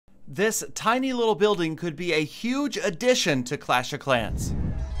this tiny little building could be a huge addition to Clash of Clans.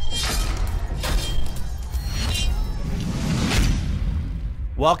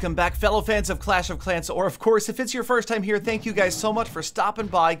 Welcome back, fellow fans of Clash of Clans, or of course, if it's your first time here, thank you guys so much for stopping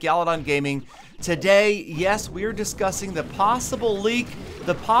by Galadon Gaming. Today, yes, we're discussing the possible leak,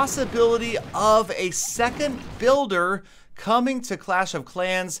 the possibility of a second builder coming to Clash of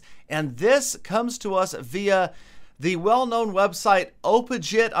Clans, and this comes to us via the well-known website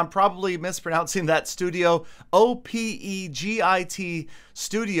Opegit. I'm probably mispronouncing that studio, O-P-E-G-I-T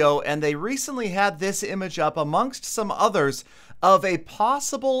Studio, and they recently had this image up amongst some others of a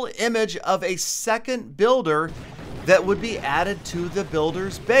possible image of a second builder that would be added to the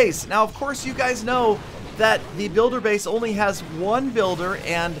builder's base. Now, of course, you guys know that the builder base only has one builder,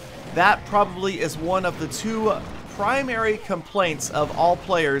 and that probably is one of the two primary complaints of all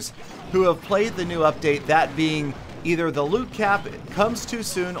players who have played the new update, that being either the loot cap comes too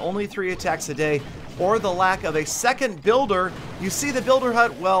soon, only 3 attacks a day, or the lack of a second builder. You see the builder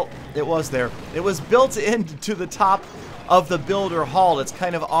hut? Well, it was there. It was built into the top of the builder hall. It's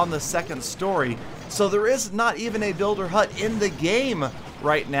kind of on the second story. So there is not even a builder hut in the game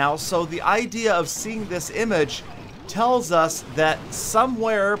right now. So the idea of seeing this image tells us that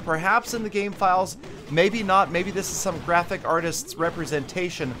somewhere, perhaps in the game files, maybe not, maybe this is some graphic artist's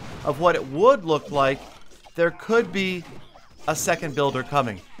representation of what it would look like, there could be a second builder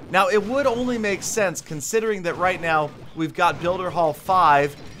coming. Now, it would only make sense considering that right now we've got Builder Hall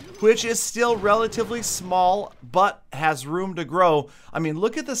 5, which is still relatively small, but has room to grow. I mean,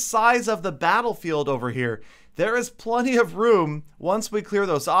 look at the size of the battlefield over here. There is plenty of room once we clear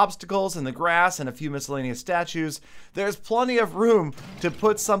those obstacles and the grass and a few miscellaneous statues. There's plenty of room to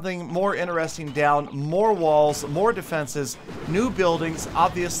put something more interesting down, more walls, more defenses, new buildings.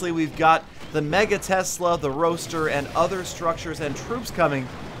 Obviously, we've got the Mega Tesla, the Roaster, and other structures and troops coming.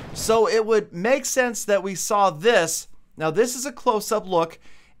 So it would make sense that we saw this. Now, this is a close-up look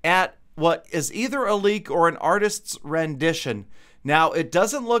at what is either a leak or an artist's rendition. Now, it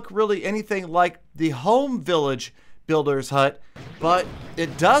doesn't look really anything like the home village builder's hut, but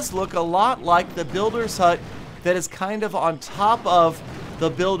it does look a lot like the builder's hut that is kind of on top of the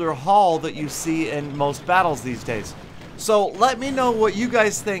builder hall that you see in most battles these days. So let me know what you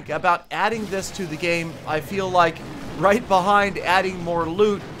guys think about adding this to the game. I feel like right behind adding more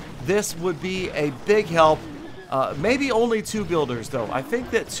loot, this would be a big help. Maybe only 2 builders, though. I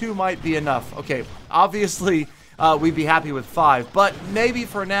think that 2 might be enough. Okay, obviously, we'd be happy with 5, but maybe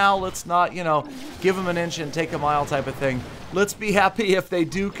for now, let's not, you know, give them an inch and take a mile type of thing. Let's be happy if they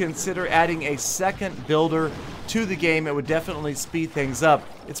do consider adding a second builder to the game. It would definitely speed things up.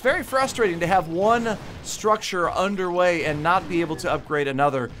 It's very frustrating to have one structure underway and not be able to upgrade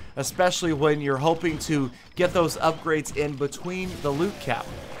another, especially when you're hoping to get those upgrades in between the loot cap.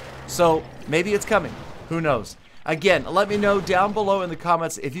 So maybe it's coming. Who knows? Again, let me know down below in the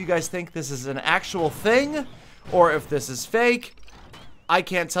comments if you guys think this is an actual thing or if this is fake. I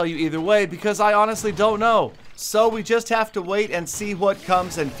can't tell you either way because I honestly don't know. So we just have to wait and see what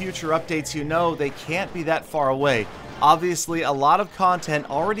comes in future updates. You know, they can't be that far away. Obviously, a lot of content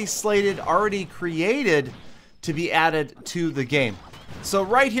already slated, already created to be added to the game. So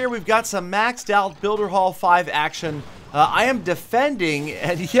right here, we've got some maxed out Builder Hall 5 action. I am defending,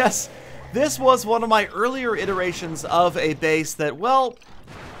 and yes, this was one of my earlier iterations of a base that, well,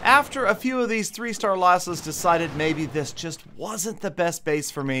 after a few of these 3-star losses, decided maybe this just wasn't the best base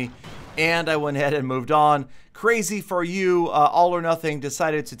for me, and I went ahead and moved on. Crazy for you, All or Nothing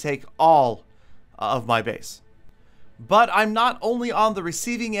decided to take all of my base. But I'm not only on the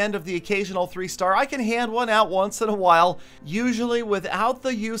receiving end of the occasional 3-star, I can hand one out once in a while, usually without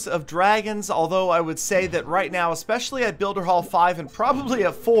the use of dragons, although I would say that right now, especially at Builder Hall 5 and probably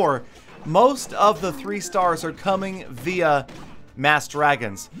at 4, most of the 3-stars are coming via mass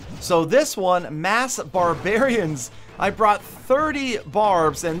dragons. So this one, mass barbarians, I brought 30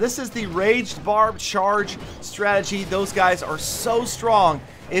 barbs, and this is the raged barb charge strategy. Those guys are so strong.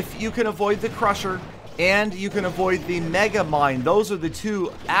 If you can avoid the crusher and you can avoid the mega mine, those are the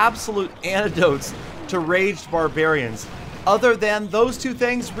 2 absolute antidotes to raged barbarians. Other than those 2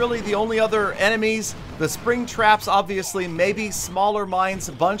 things, really the only other enemies, the spring traps, obviously, maybe smaller mines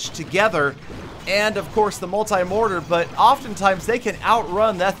bunched together, and of course the multi-mortar, but oftentimes they can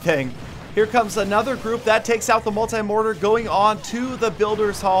outrun that thing. Here comes another group that takes out the multi-mortar, going on to the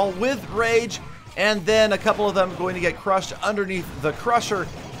Builder's Hall with rage, and then a couple of them going to get crushed underneath the crusher.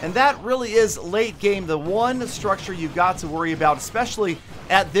 And that really is late game, the one structure you've got to worry about, especially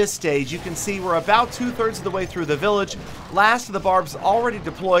at this stage. You can see we're about 2/3 of the way through the village. Last of the barbs already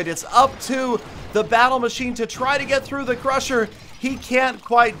deployed. It's up to the battle machine to try to get through the crusher. he can't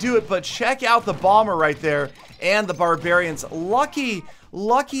quite do it, but check out the bomber right there and the barbarians. Lucky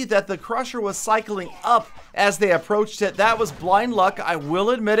that the crusher was cycling up as they approached it. That was blind luck, I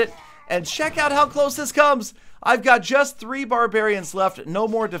will admit it. And check out how close this comes. I've got just 3 barbarians left, no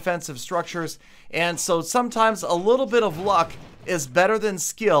more defensive structures. And so sometimes a little bit of luck is better than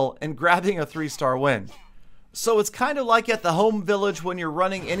skill in grabbing a 3-star win. So it's kind of like at the home village when you're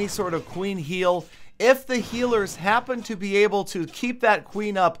running any sort of queen heal. If the healers happen to be able to keep that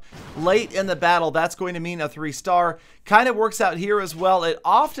queen up late in the battle, that's going to mean a 3-star. Kind of works out here as well. It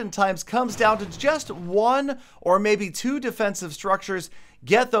oftentimes comes down to just 1 or maybe 2 defensive structures.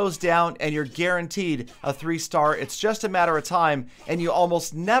 Get those down and you're guaranteed a 3-star. It's just a matter of time, and you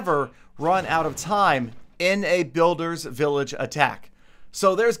almost never run out of time in a builder's village attack.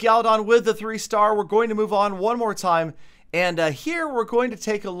 So there's Galadon with the 3-star. We're going to move on one more time, and here we're going to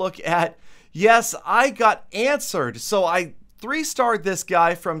take a look at, yes, I got answered. So I 3-starred this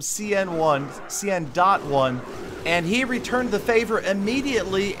guy from CN.1, and he returned the favor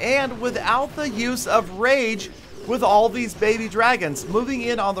immediately and without the use of rage with all these baby dragons. Moving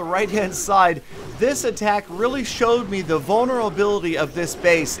in on the right-hand side, this attack really showed me the vulnerability of this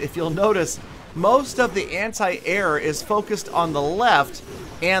base. If you'll notice, most of the anti-air is focused on the left,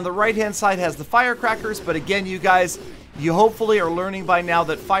 and the right-hand side has the firecrackers. But again, you guys, you hopefully are learning by now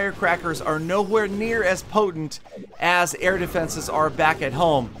that firecrackers are nowhere near as potent as air defenses are back at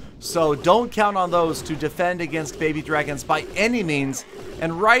home. So don't count on those to defend against baby dragons by any means.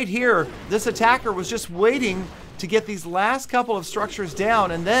 And right here, this attacker was just waiting to get these last couple of structures down,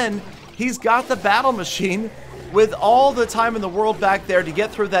 and then he's got the battle machine with all the time in the world back there to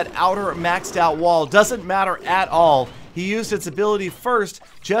get through that outer maxed out wall. Doesn't matter at all. He used its ability first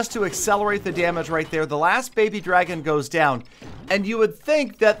just to accelerate the damage right there. The last baby dragon goes down, and you would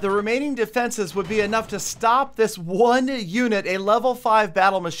think that the remaining defenses would be enough to stop this one unit, a level 5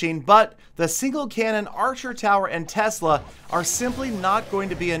 battle machine, but the single cannon, archer tower, and Tesla are simply not going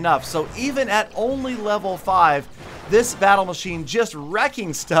to be enough. So even at only level 5, this battle machine just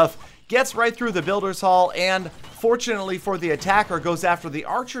wrecking stuff gets right through the builder's hall, and fortunately for the attacker, goes after the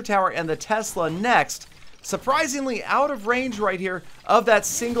archer tower and the Tesla next. Surprisingly out of range right here of that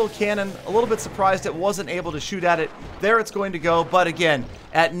single cannon. A little bit surprised it wasn't able to shoot at it. There it's going to go, but again,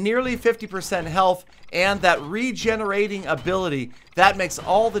 at nearly 50% health and that regenerating ability, that makes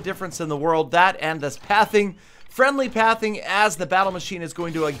all the difference in the world. That and this pathing, friendly pathing, as the battle machine is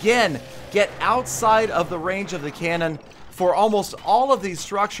going to again get outside of the range of the cannon. For almost all of these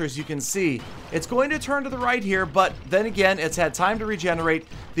structures, you can see it's going to turn to the right here, but then again, it's had time to regenerate.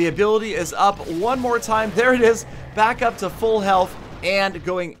 The ability is up one more time. There it is, back up to full health, and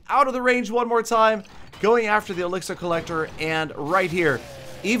going out of the range one more time, going after the elixir collector, and right here,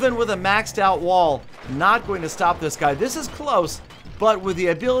 even with a maxed out wall, not going to stop this guy. This is close, but with the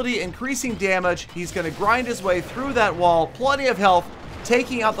ability increasing damage, he's going to grind his way through that wall, plenty of health,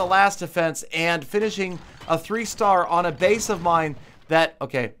 taking out the last defense, and finishing a 3-star on a base of mine that,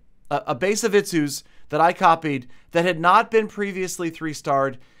 okay, a base of Itsu's that I copied that had not been previously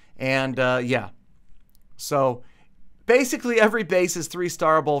 3-starred, and yeah. So basically every base is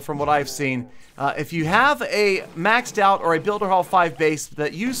 3-starable from what I've seen. If you have a maxed out or a Builder Hall 5 base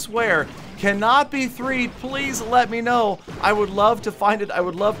that you swear cannot be 3'd, please let me know. I would love to find it. I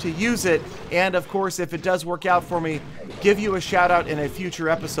would love to use it. And of course, if it does work out for me, give you a shout out in a future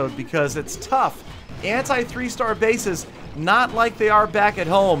episode, because it's tough. Anti-3-star bases, not like they are back at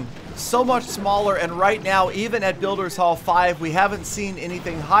home. So much smaller, and right now, even at Builders Hall 5, we haven't seen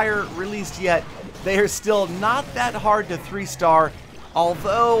anything higher released yet. They are still not that hard to 3-star,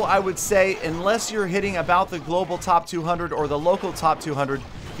 although I would say unless you're hitting about the global top 200 or the local top 200,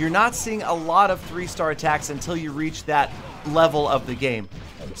 you're not seeing a lot of 3-star attacks until you reach that level of the game.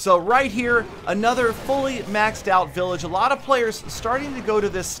 So right here, another fully maxed out village. A lot of players starting to go to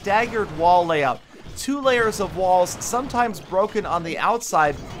this staggered wall layout. 2 layers of walls, sometimes broken on the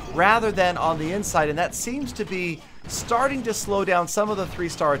outside rather than on the inside, and that seems to be starting to slow down some of the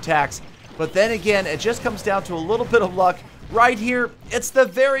 3-star attacks. But then again, it just comes down to a little bit of luck. Right here, it's the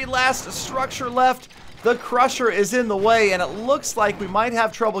very last structure left. The crusher is in the way, and it looks like we might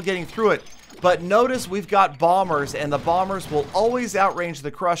have trouble getting through it. But notice we've got bombers, and the bombers will always outrange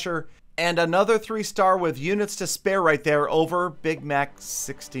the crusher. And another 3-star with units to spare right there over Big Mac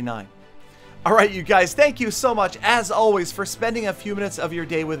 69. All right, you guys, thank you so much, as always, for spending a few minutes of your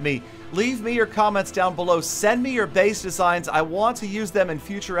day with me. Leave me your comments down below. Send me your base designs. I want to use them in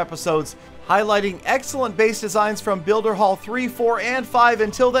future episodes, highlighting excellent base designs from Builder Hall 3, 4, and 5.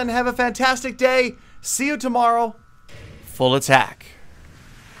 Until then, have a fantastic day. See you tomorrow. Full attack.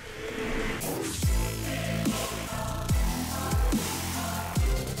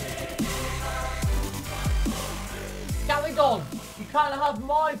 Galadon, you can't have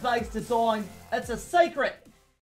my base design. It's a secret.